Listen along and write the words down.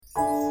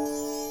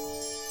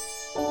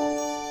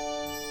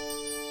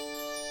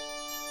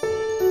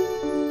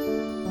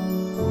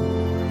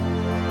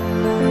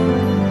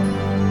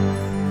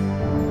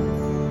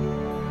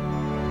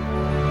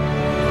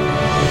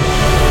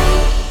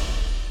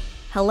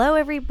Hello,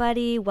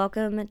 everybody.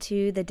 Welcome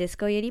to the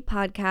Disco Yeti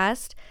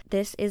podcast.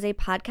 This is a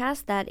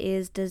podcast that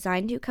is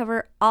designed to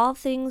cover all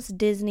things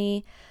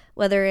Disney,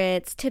 whether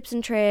it's tips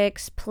and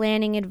tricks,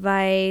 planning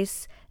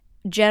advice,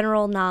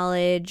 general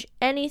knowledge,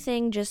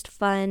 anything just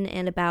fun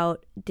and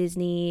about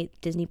Disney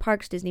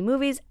parks, Disney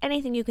movies,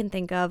 anything you can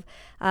think of.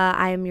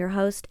 I am your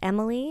host,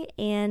 Emily,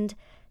 and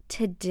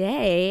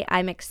today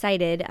I'm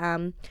excited.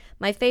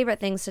 My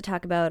favorite things to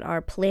talk about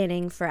are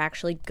planning for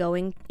actually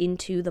going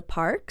into the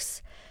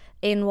parks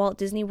in Walt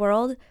Disney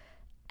World.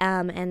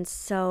 And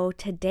so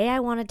today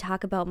I want to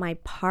talk about my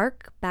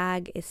park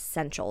bag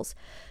essentials.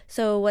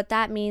 So what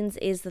that means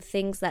is the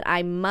things that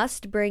I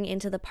must bring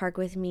into the park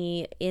with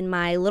me in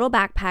my little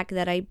backpack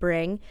that I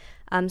bring.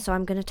 So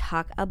I'm going to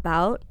talk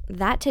about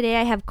that today.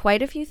 I have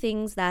quite a few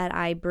things that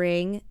I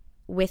bring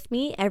with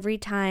me every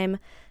time,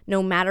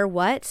 no matter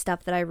what,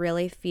 stuff that I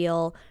really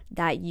feel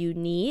that you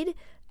need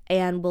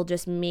and will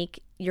just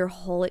make your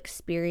whole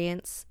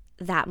experience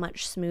that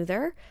much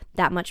smoother,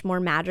 that much more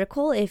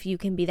magical if you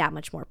can be that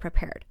much more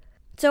prepared.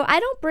 So I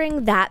don't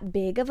bring that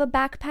big of a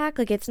backpack.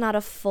 Like, it's not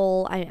a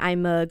full,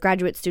 I'm a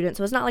graduate student,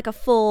 so it's not like a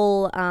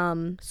full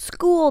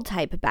school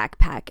type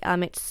backpack.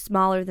 It's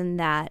smaller than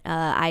that.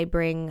 I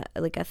bring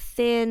like a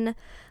thin,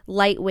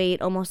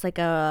 lightweight, almost like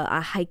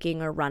a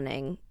hiking or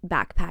running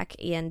backpack,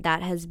 and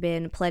that has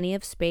been plenty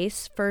of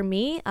space for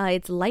me.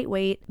 It's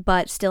lightweight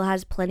but still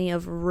has plenty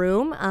of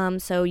room,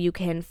 so you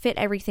can fit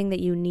everything that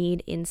you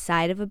need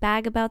inside of a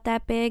bag about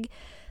that big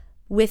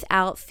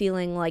without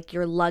feeling like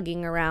you're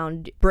lugging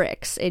around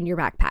bricks in your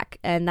backpack.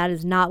 And that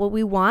is not what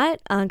we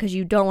want, because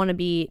you don't want to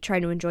be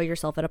trying to enjoy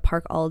yourself at a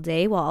park all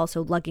day while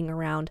also lugging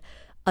around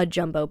a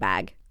jumbo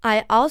bag.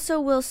 I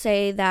also will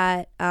say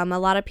that a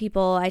lot of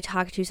people I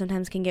talk to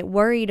sometimes can get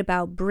worried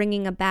about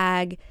bringing a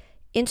bag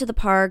into the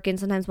park and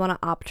sometimes want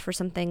to opt for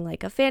something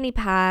like a fanny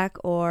pack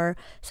or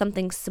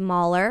something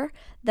smaller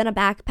than a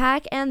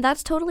backpack, and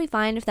that's totally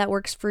fine if that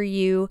works for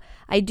you.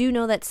 I do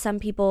know that some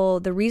people,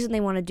 the reason they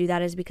want to do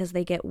that is because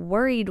they get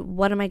worried,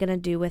 what am I going to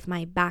do with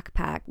my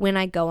backpack when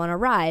I go on a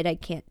ride? I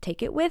can't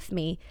take it with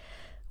me.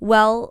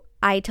 Well,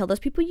 I tell those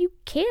people you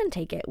can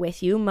take it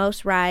with you.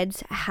 Most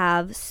rides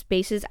have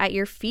spaces at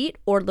your feet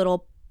or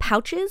little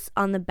pouches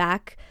on the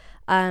back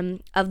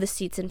of the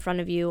seats in front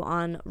of you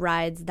on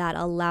rides that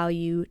allow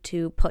you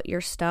to put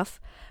your stuff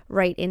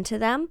right into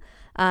them.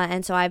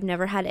 And so I've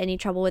never had any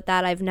trouble with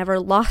that. I've never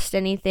lost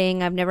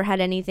anything. I've never had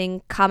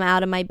anything come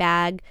out of my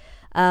bag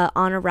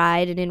on a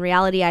ride. And in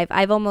reality,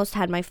 I've almost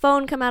had my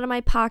phone come out of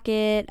my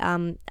pocket.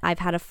 I've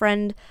had a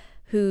friend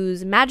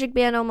whose magic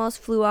band almost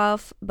flew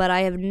off, but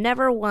I have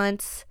never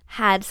once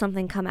had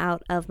something come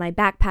out of my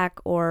backpack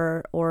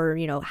or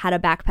had a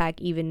backpack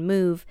even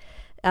move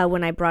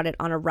when I brought it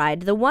on a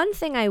ride. The one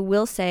thing I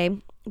will say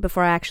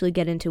before I actually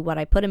get into what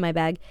I put in my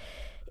bag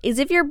is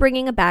if you're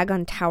bringing a bag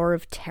on Tower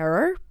of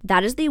Terror,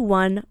 that is the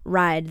one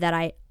ride that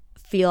I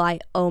feel I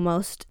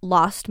almost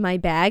lost my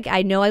bag.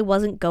 I know I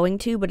wasn't going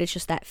to, but it's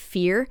just that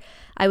fear.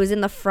 I was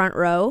in the front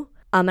row,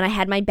 and I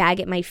had my bag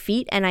at my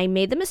feet, and I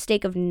made the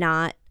mistake of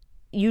not.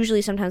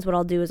 Usually sometimes what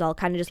I'll do is I'll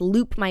kind of just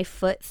loop my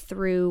foot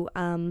through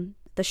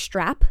the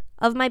strap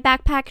of my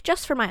backpack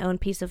just for my own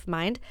peace of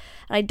mind.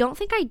 And I don't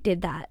think I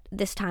did that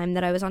this time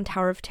that I was on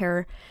Tower of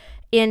Terror.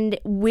 And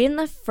when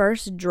the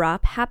first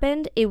drop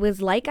happened, it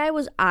was like I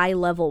was eye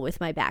level with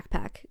my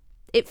backpack.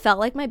 It felt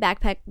like my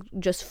backpack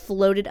just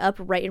floated up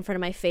right in front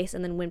of my face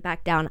and then went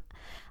back down.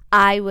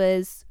 I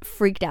was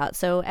freaked out.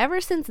 So ever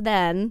since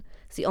then,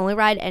 it's the only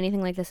ride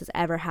anything like this has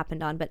ever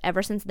happened on, but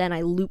ever since then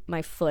I loop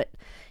my foot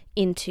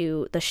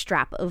into the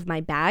strap of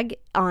my bag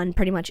on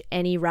pretty much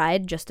any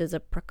ride just as a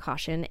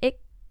precaution. It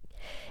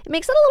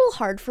makes it a little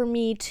hard for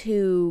me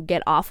to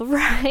get off of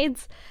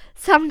rides.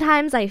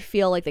 Sometimes I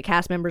feel like the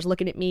cast members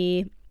looking at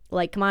me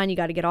like, come on, you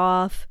got to get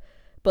off.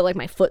 But like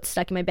my foot's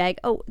stuck in my bag.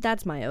 Oh,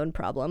 that's my own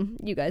problem.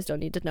 You guys don't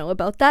need to know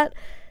about that.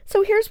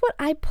 So here's what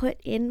I put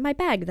in my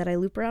bag that I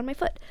loop around my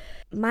foot.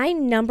 My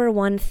number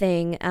one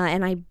thing,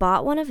 and I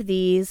bought one of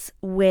these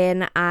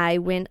when I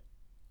went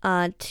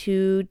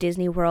to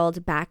Disney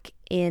World back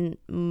in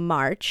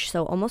March,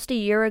 so almost a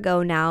year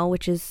ago now,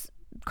 which is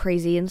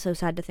crazy and so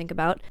sad to think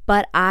about.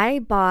 But I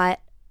bought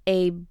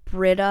a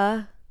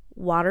Brita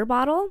water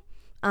bottle,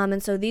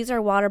 and so these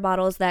are water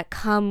bottles that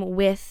come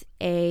with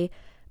a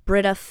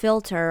Brita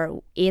filter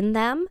in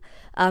them,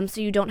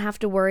 so you don't have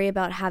to worry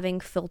about having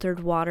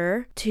filtered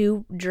water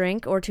to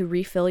drink or to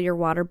refill your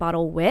water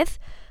bottle with.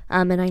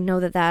 And I know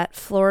that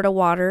Florida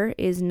water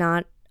is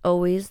not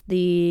always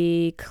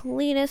the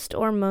cleanest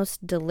or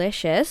most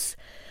delicious.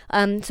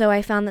 So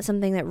I found that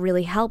something that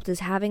really helped is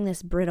having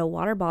this Brita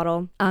water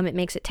bottle. It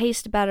makes it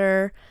taste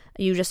better.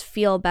 You just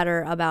feel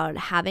better about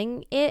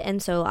having it.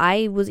 And so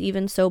I was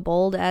even so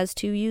bold as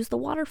to use the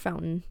water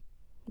fountains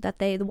that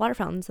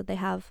they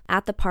have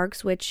at the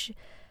parks, which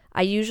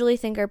I usually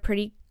think are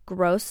pretty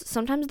gross.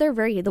 Sometimes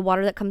the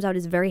water that comes out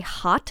is very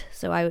hot,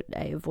 so I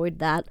avoid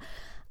that.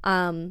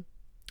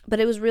 But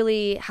it was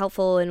really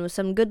helpful and was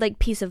some good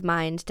peace of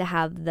mind to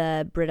have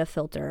the Brita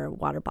filter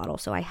water bottle.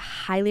 So I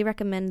highly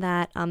recommend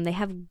that. They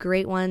have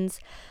great ones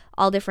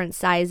all different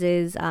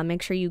sizes.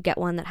 Make sure you get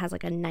one that has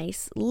like a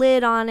nice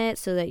lid on it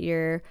so that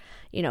your,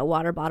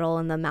 water bottle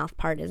and the mouth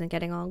part isn't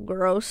getting all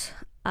gross.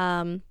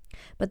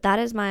 But that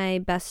is my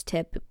best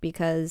tip,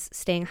 because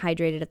staying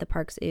hydrated at the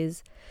parks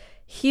is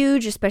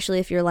huge, especially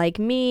if you're like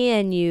me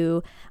and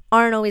you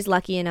aren't always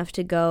lucky enough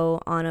to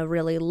go on a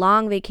really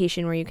long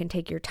vacation where you can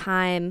take your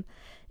time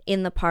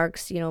in the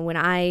parks. When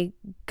I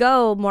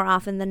go, more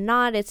often than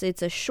not, it's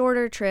a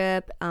shorter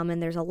trip,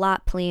 and there's a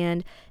lot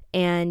planned,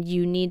 and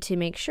you need to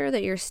make sure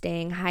that you're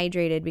staying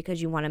hydrated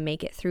because you want to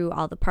make it through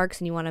all the parks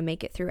and you want to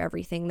make it through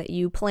everything that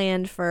you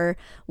planned for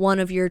one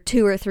of your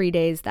 2 or 3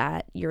 days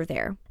that you're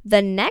there.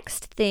 The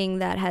next thing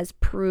that has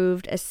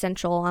proved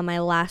essential on my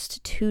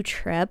last 2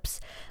 trips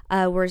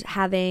was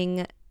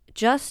having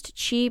just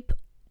cheap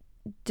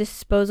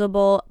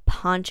disposable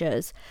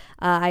ponchos.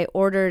 I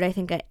ordered, I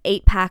think, an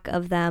 8-pack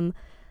of them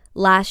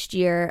last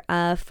year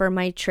for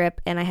my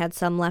trip, and I had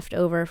some left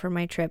over for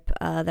my trip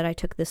that I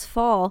took this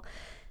fall.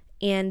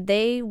 And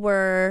they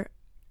were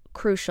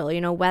crucial,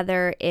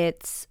 whether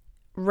it's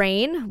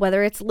rain,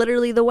 whether it's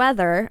literally the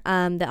weather,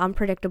 the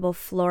unpredictable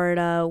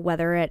Florida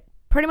weather at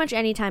pretty much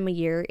any time of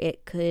year,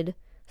 it could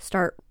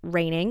start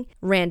raining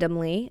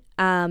randomly.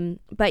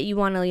 But you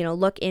want to,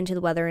 look into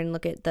the weather and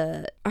look at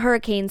the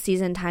hurricane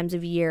season times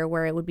of year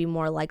where it would be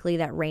more likely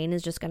that rain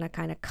is just going to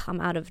kind of come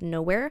out of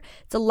nowhere.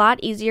 It's a lot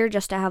easier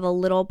just to have a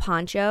little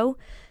poncho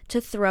to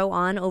throw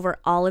on over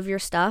all of your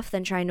stuff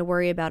than trying to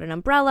worry about an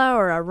umbrella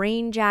or a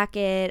rain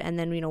jacket. And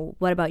then,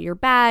 what about your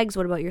bags?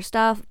 What about your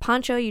stuff?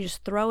 Poncho, you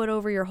just throw it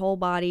over your whole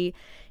body.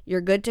 You're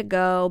good to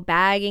go,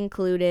 bag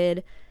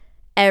included.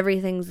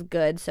 Everything's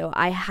good. So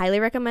I highly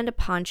recommend a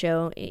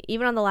poncho.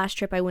 Even on the last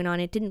trip I went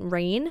on, it didn't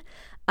rain.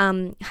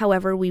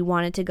 However, we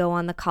wanted to go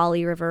on the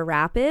Kali River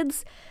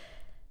Rapids.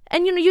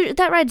 And,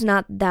 that ride's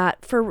not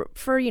that, for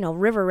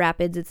river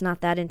rapids, it's not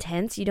that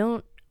intense. You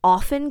don't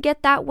often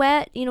get that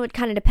wet. It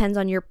kind of depends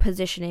on your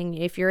positioning.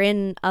 If you're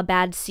in a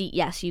bad seat,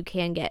 yes, you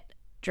can get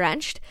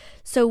drenched.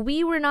 So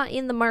we were not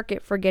in the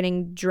market for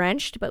getting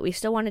drenched, but we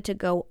still wanted to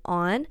go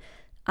on.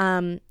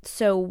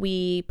 So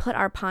we put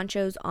our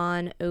ponchos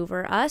on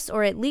over us,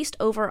 or at least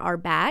over our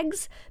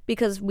bags,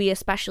 because we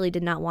especially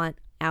did not want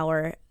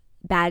our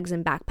bags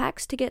and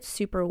backpacks to get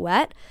super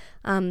wet.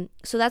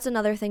 So that's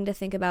another thing to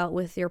think about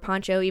with your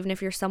poncho, even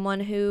if you're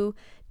someone who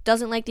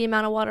doesn't like the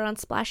amount of water on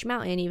Splash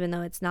Mountain, even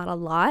though it's not a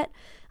lot.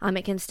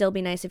 It can still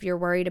be nice if you're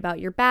worried about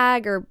your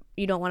bag, or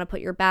you don't want to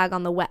put your bag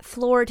on the wet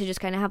floor, to just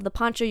kind of have the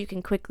poncho. You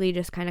can quickly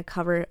just kind of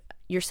cover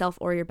yourself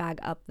or your bag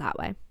up that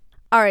way.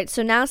 All right,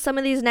 so now some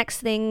of these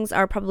next things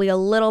are probably a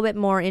little bit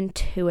more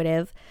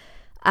intuitive.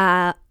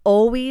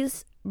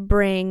 Always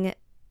bring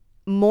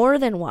more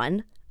than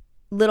one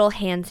little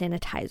hand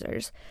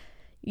sanitizers.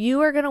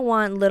 You are going to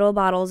want little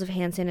bottles of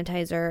hand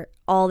sanitizer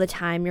all the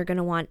time. You're going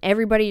to want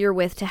everybody you're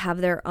with to have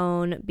their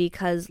own,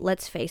 because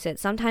let's face it,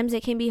 sometimes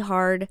it can be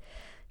hard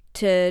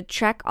to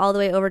trek all the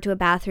way over to a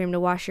bathroom to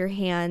wash your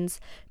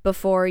hands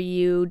before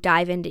you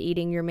dive into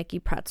eating your Mickey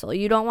pretzel.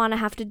 You don't want to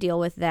have to deal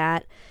with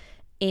that.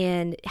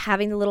 And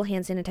having the little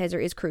hand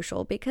sanitizer is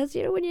crucial, because,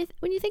 when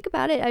you think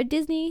about it, at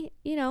Disney,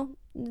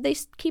 they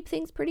keep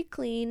things pretty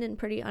clean and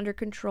pretty under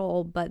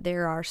control, but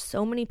there are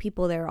so many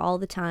people there all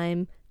the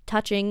time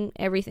touching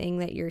everything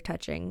that you're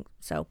touching.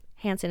 So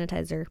hand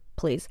sanitizer,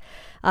 please.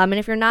 And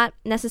if you're not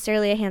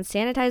necessarily a hand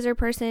sanitizer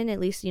person, at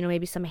least,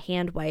 maybe some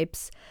hand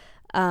wipes,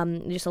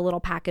 just a little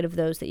packet of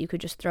those that you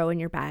could just throw in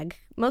your bag.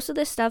 Most of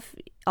this stuff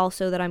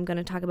also that I'm going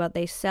to talk about,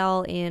 they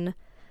sell in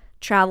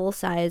travel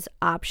size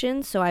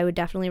options, so I would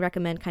definitely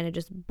recommend kind of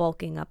just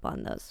bulking up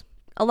on those.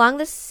 Along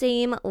the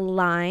same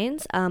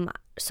lines,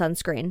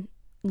 sunscreen.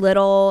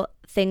 Little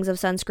things of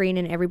sunscreen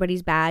in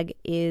everybody's bag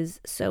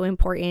is so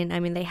important. I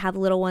mean, they have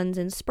little ones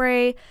in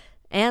spray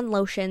and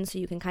lotion, so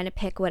you can kind of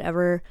pick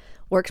whatever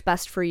works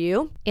best for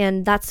you.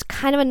 And that's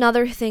kind of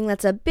another thing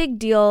that's a big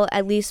deal,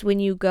 at least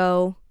when you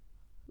go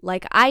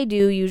like I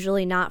do,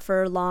 usually not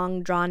for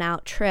long drawn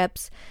out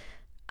trips.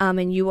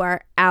 And you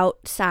are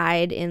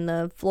outside in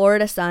the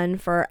Florida sun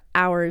for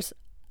hours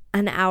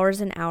and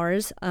hours and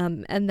hours,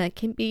 and that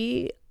can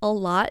be a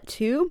lot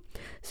too.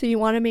 So you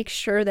want to make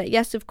sure that,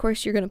 yes, of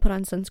course, you're going to put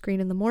on sunscreen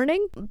in the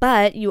morning,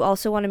 but you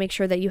also want to make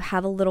sure that you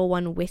have a little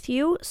one with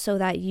you so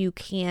that you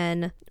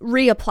can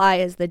reapply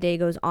as the day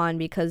goes on,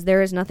 because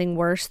there is nothing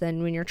worse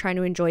than when you're trying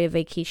to enjoy a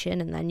vacation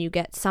and then you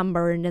get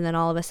sunburned and then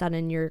all of a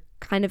sudden you're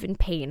kind of in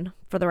pain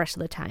for the rest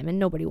of the time, and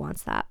nobody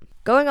wants that.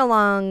 Going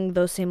along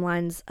those same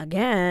lines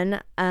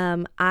again,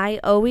 I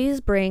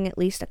always bring at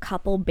least a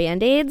couple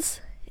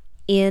Band-Aids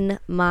in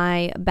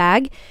my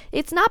bag.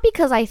 It's not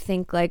because I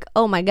think like,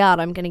 oh my god,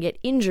 I'm gonna get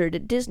injured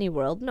at Disney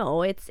World.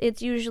 No,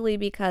 it's usually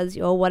because,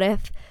 what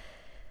if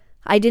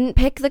I didn't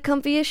pick the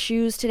comfiest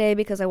shoes today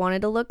because I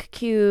wanted to look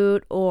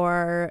cute,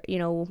 or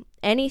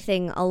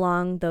anything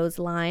along those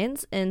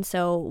lines. And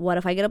so what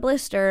if I get a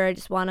blister? I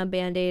just want a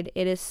Band-Aid.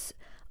 It has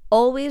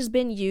always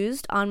been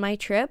used on my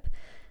trip.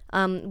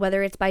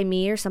 Whether it's by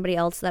me or somebody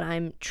else that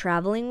I'm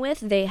traveling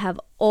with, they have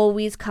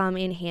always come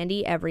in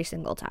handy every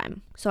single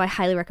time. So I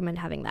highly recommend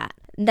having that.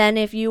 Then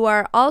if you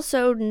are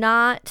also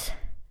not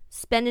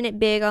spending it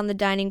big on the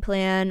dining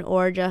plan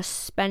or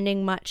just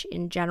spending much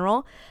in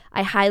general,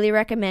 I highly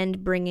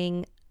recommend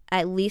bringing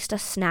at least a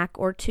snack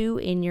or two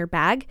in your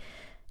bag.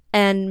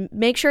 And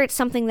make sure it's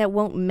something that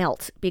won't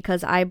melt,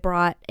 because I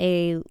brought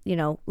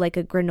like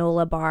a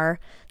granola bar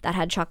that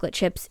had chocolate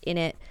chips in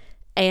it.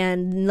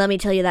 And let me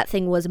tell you, that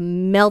thing was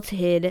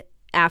melted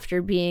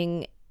after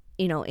being,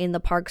 in the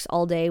parks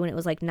all day when it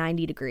was like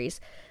 90 degrees.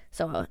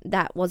 So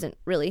that wasn't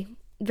really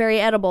very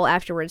edible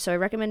afterwards. So I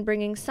recommend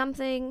bringing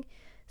something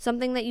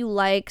that you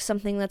like,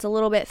 something that's a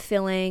little bit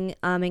filling,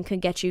 and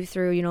could get you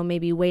through,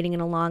 maybe waiting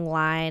in a long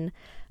line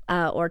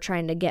or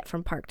trying to get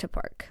from park to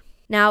park.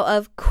 Now,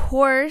 of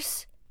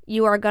course,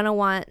 you are going to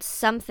want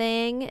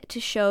something to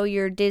show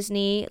your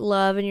Disney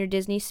love and your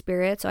Disney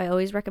spirit. So I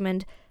always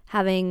recommend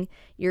having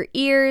your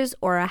ears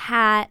or a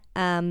hat.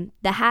 The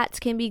hats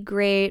can be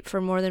great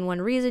for more than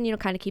one reason.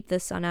 Kind of keep the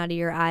sun out of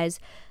your eyes.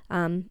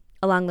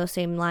 Along those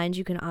same lines,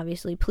 you can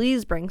obviously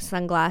please bring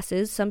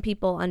sunglasses. Some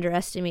people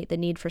underestimate the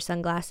need for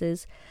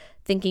sunglasses,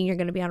 thinking you're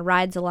going to be on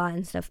rides a lot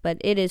and stuff, but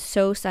it is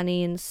so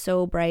sunny and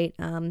so bright.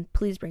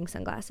 Please bring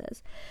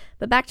sunglasses.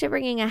 But back to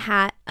bringing a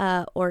hat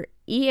or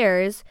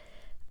ears,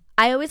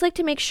 I always like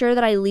to make sure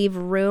that I leave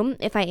room.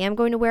 If I am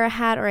going to wear a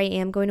hat or I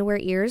am going to wear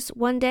ears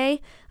one day,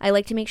 I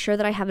like to make sure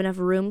that I have enough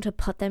room to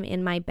put them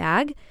in my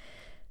bag.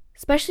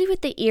 Especially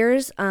with the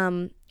ears,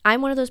 I'm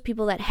one of those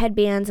people that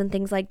headbands and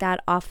things like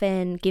that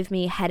often give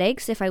me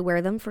headaches if I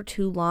wear them for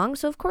too long.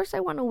 So, of course, I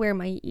want to wear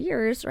my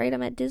ears, right?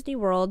 I'm at Disney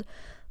World.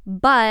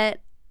 But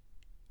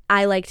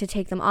I like to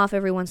take them off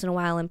every once in a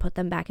while and put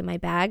them back in my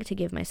bag to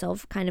give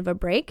myself kind of a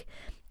break.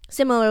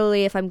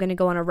 Similarly, if I'm going to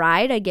go on a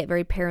ride, I get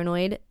very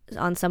paranoid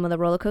on some of the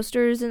roller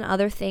coasters and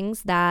other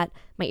things that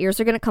my ears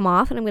are going to come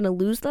off and I'm going to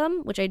lose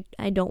them, which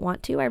I don't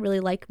want to. I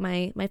really like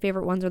my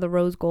favorite ones are the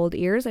rose gold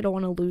ears. I don't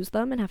want to lose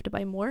them and have to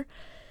buy more.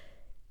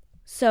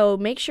 So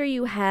make sure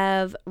you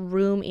have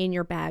room in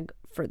your bag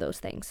for those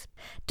things.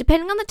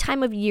 Depending on the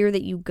time of year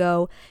that you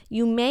go,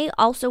 you may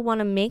also want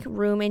to make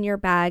room in your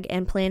bag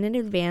and plan in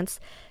advance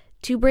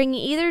to bring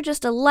either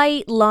just a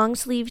light long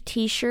sleeve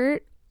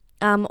t-shirt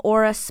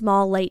or a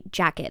small light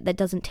jacket that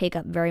doesn't take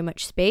up very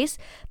much space,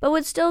 but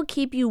would still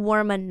keep you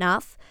warm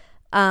enough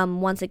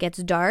once it gets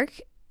dark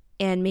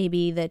and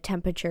maybe the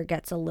temperature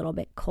gets a little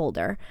bit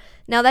colder.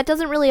 Now, that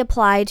doesn't really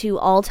apply to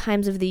all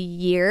times of the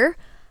year.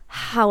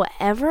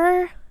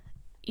 However,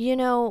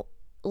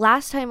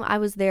 last time I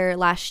was there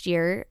last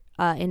year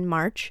in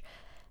March,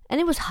 and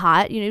it was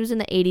hot. It was in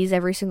the 80s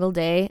every single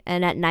day,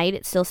 and at night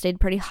it still stayed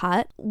pretty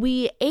hot.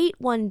 We ate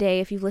one day,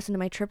 if you've listened to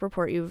my trip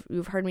report,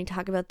 you've heard me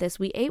talk about this.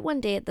 We ate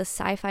one day at the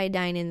Sci-Fi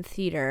Dine-In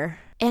Theater,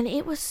 and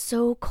it was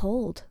so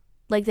cold.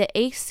 Like the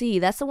AC,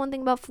 that's the one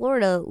thing about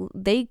Florida.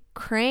 They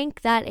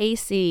crank that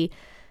AC,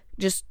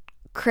 just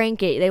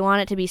crank it. They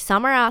want it to be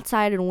summer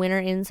outside and winter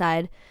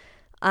inside.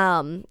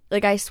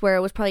 I swear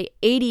it was probably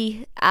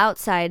 80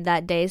 outside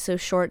that day, so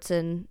shorts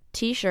and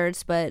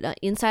t-shirts, but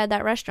inside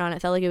that restaurant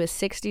it felt like it was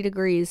 60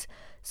 degrees.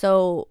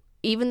 So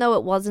even though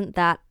it wasn't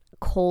that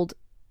cold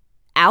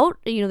out,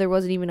 there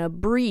wasn't even a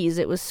breeze,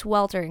 it was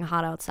sweltering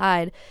hot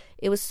outside.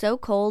 It was so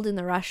cold in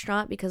the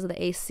restaurant because of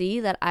the AC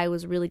that I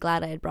was really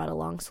glad I had brought a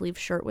long sleeve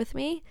shirt with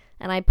me,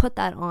 and I put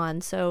that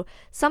on. So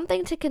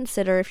something to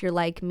consider if you're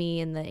like me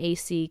and the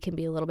AC can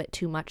be a little bit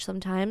too much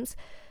sometimes.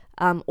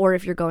 Or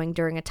if you're going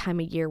during a time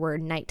of year where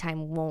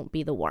nighttime won't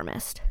be the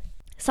warmest.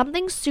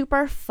 Something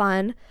super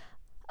fun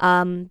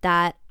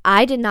that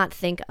I did not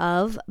think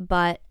of,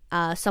 but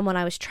someone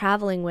I was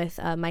traveling with,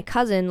 my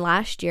cousin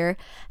last year,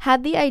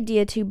 had the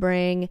idea to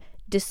bring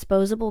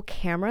disposable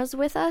cameras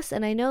with us.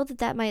 And I know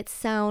that might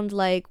sound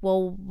like,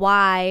 well,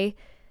 why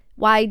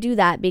do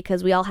that?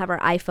 Because we all have our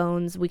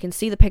iPhones. We can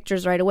see the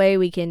pictures right away.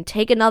 We can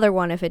take another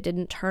one if it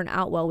didn't turn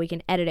out well. We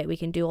can edit it. We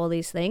can do all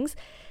these things.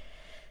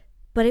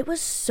 But it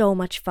was so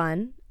much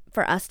fun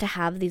for us to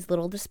have these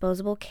little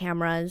disposable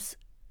cameras.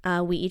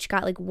 We each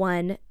got like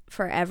one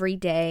for every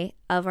day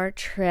of our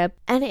trip.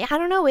 And I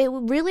don't know, it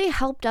really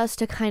helped us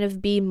to kind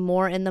of be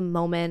more in the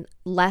moment,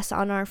 less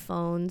on our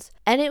phones.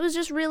 And it was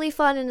just really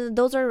fun. And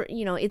those are,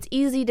 it's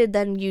easy to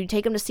then you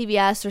take them to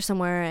CVS or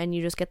somewhere and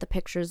you just get the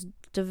pictures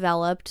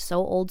developed. So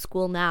old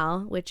school now,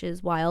 which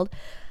is wild.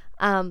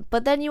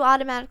 But then you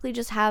automatically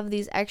just have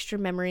these extra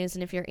memories.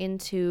 And if you're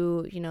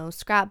into,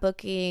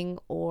 scrapbooking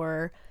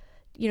or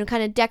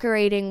kind of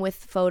decorating with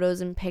photos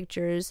and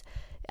pictures,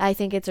 I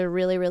think it's a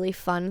really, really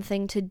fun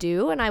thing to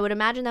do. And I would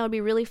imagine that would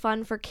be really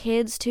fun for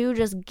kids too.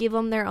 Just give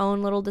them their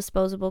own little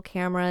disposable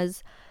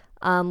cameras.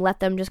 Let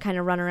them just kind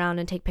of run around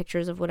and take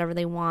pictures of whatever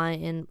they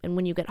want. And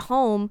when you get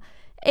home,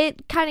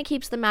 it kind of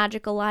keeps the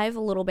magic alive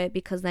a little bit,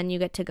 because then you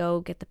get to go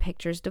get the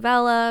pictures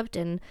developed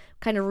and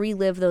kind of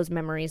relive those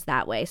memories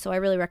that way. So I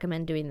really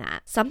recommend doing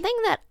that. Something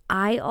that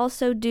I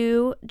also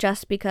do,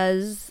 just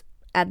because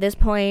at this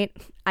point,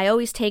 I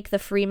always take the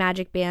free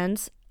magic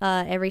bands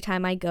every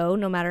time I go,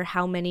 no matter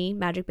how many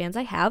magic bands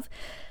I have.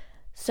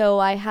 So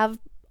I have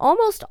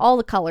almost all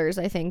the colors,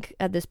 I think,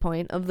 at this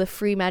point, of the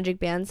free magic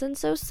bands. And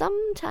so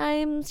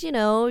sometimes,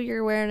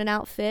 you're wearing an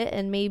outfit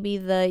and maybe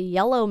the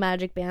yellow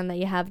magic band that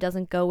you have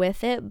doesn't go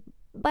with it.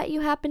 but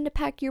you happen to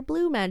pack your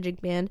blue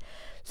Magic Band.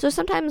 So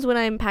sometimes when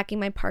I'm packing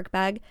my park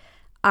bag,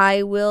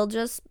 I will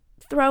just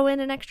throw in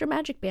an extra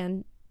Magic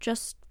Band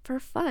just for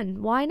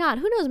fun. Why not?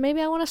 Who knows?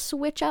 Maybe I want to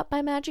switch up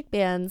my Magic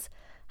Bands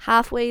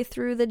halfway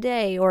through the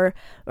day, or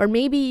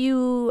maybe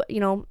you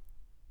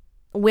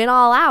went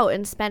all out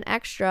and spent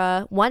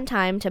extra one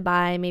time to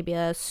buy maybe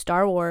a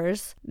Star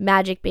Wars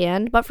Magic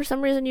Band, but for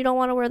some reason you don't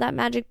want to wear that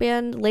Magic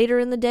Band later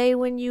in the day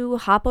when you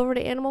hop over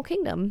to Animal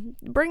Kingdom.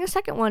 Bring a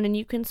second one and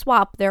you can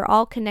swap. They're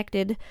all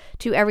connected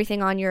to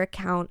everything on your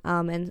account,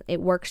 and it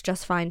works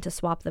just fine to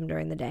swap them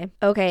during the day.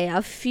 Okay,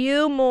 a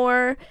few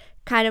more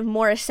kind of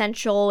more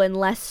essential and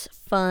less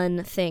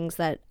fun things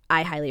that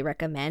I highly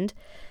recommend.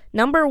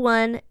 Number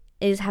one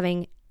is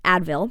having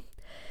Advil.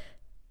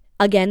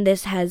 Again,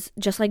 this has,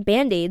 just like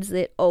Band-Aids,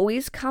 it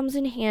always comes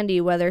in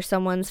handy whether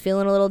someone's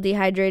feeling a little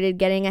dehydrated,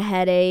 getting a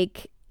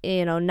headache,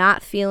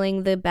 not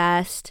feeling the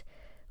best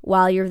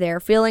while you're there,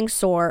 feeling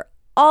sore,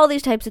 all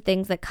these types of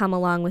things that come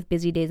along with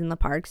busy days in the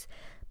parks.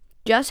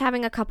 Just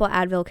having a couple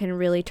Advil can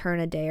really turn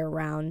a day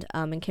around,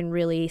 and can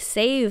really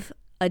save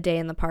a day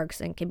in the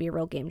parks and can be a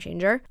real game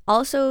changer.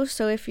 Also,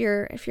 so if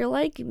you're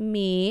like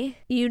me,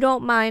 you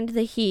don't mind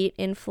the heat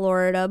in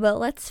Florida, but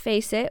let's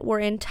face it,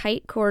 we're in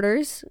tight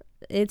quarters.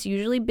 It's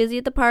usually busy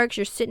at the parks.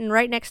 You're sitting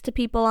right next to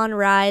people on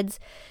rides.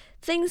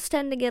 Things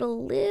tend to get a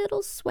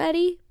little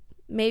sweaty,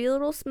 maybe a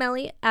little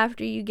smelly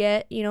after you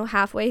get,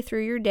 halfway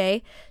through your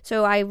day.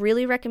 So I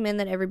really recommend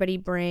that everybody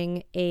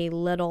bring a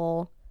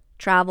little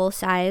travel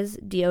size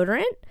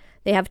deodorant.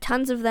 They have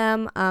tons of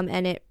them,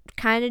 and it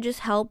kind of just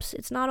helps.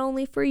 It's not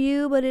only for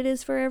you, but it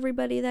is for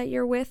everybody that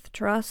you're with.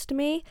 Trust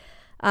me.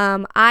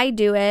 I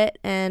do it,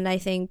 and I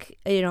think,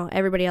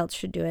 everybody else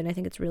should do it. And I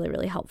think it's really,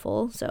 really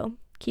helpful. So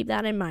keep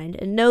that in mind.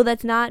 And no,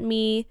 that's not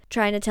me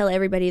trying to tell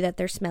everybody that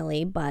they're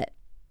smelly, but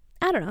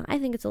I don't know. I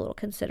think it's a little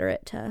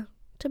considerate to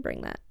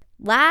bring that.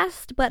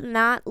 Last but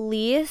not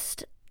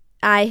least,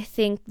 I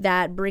think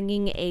that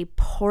bringing a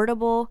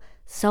portable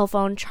cell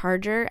phone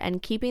charger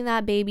and keeping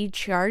that baby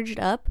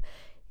charged up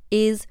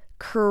is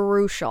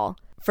crucial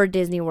for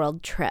Disney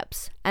World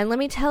trips. And let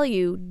me tell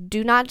you,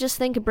 do not just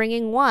think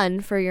bringing one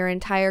for your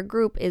entire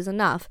group is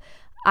enough.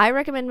 I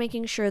recommend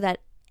making sure that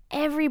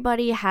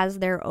everybody has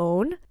their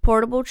own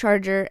portable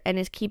charger and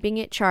is keeping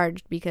it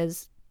charged,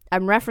 because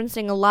I'm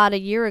referencing a lot a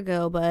year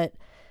ago, but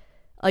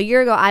a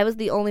year ago I was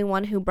the only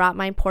one who brought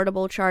my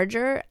portable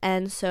charger,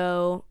 and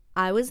so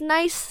I was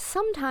nice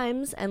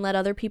sometimes and let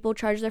other people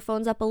charge their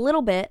phones up a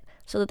little bit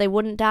so that they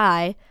wouldn't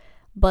die.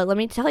 But let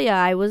me tell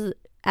you,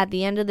 at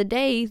the end of the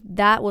day,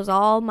 that was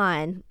all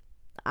mine.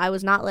 I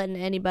was not letting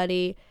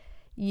anybody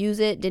use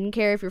it. Didn't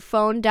care if your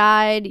phone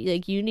died.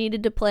 You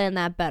needed to plan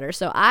that better.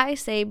 So I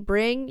say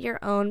bring your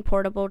own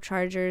portable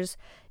chargers,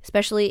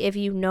 especially if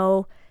a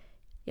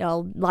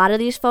lot of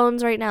these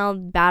phones right now,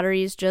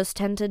 batteries just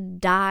tend to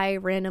die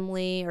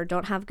randomly or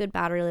don't have good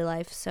battery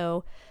life.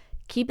 So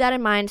keep that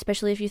in mind,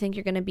 especially if you think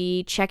you're going to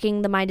be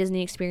checking the My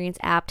Disney Experience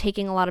app,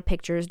 taking a lot of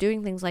pictures,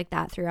 doing things like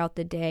that throughout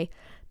the day.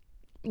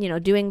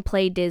 Doing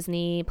Play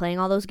Disney, playing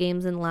all those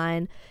games in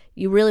line.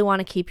 You really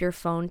want to keep your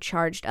phone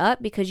charged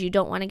up because you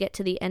don't want to get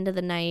to the end of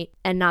the night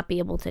and not be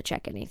able to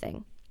check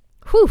anything.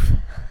 Whew,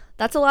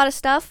 that's a lot of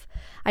stuff.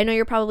 I know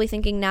you're probably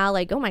thinking now,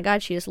 oh my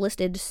God, she just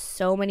listed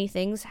so many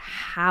things.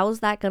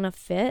 How's that going to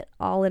fit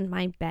all in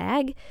my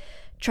bag?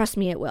 Trust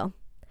me, it will.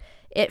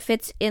 It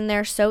fits in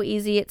there so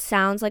easy. It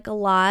sounds like a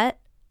lot,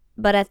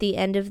 but at the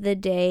end of the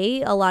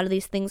day, a lot of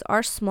these things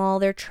are small.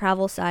 They're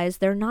travel size.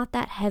 They're not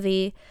that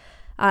heavy.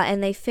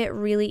 And they fit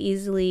really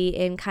easily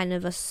in kind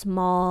of a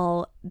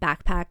small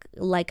backpack,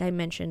 like I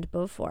mentioned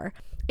before.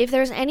 If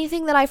there's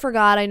anything that I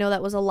forgot, I know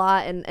that was a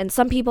lot, and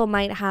some people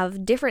might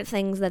have different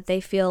things that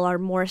they feel are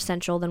more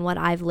essential than what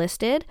I've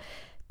listed.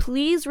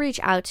 Please reach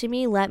out to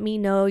me. Let me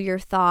know your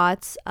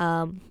thoughts.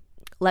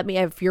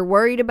 If you're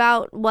worried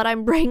about what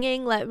I'm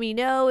bringing, let me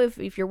know.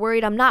 If you're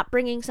worried I'm not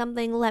bringing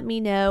something, let me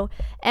know.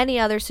 Any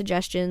other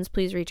suggestions,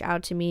 please reach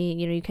out to me.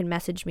 You can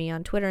message me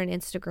on Twitter and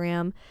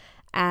Instagram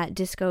at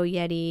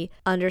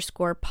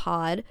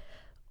DiscoYeti_pod,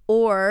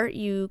 or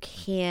you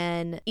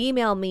can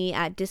email me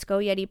at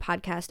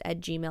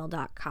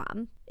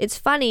discoyetipodcast@gmail.com. It's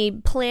funny,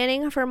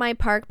 planning for my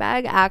park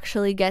bag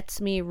actually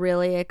gets me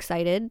really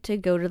excited to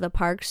go to the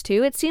parks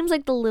too. It seems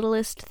like the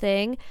littlest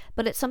thing,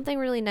 but it's something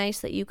really nice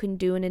that you can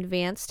do in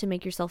advance to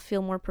make yourself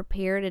feel more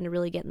prepared and to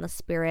really get in the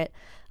spirit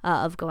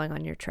of going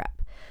on your trip.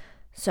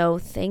 So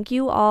thank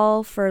you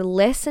all for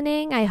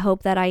listening. I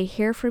hope that I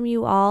hear from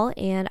you all,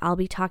 and I'll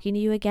be talking to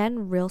you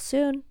again real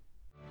soon.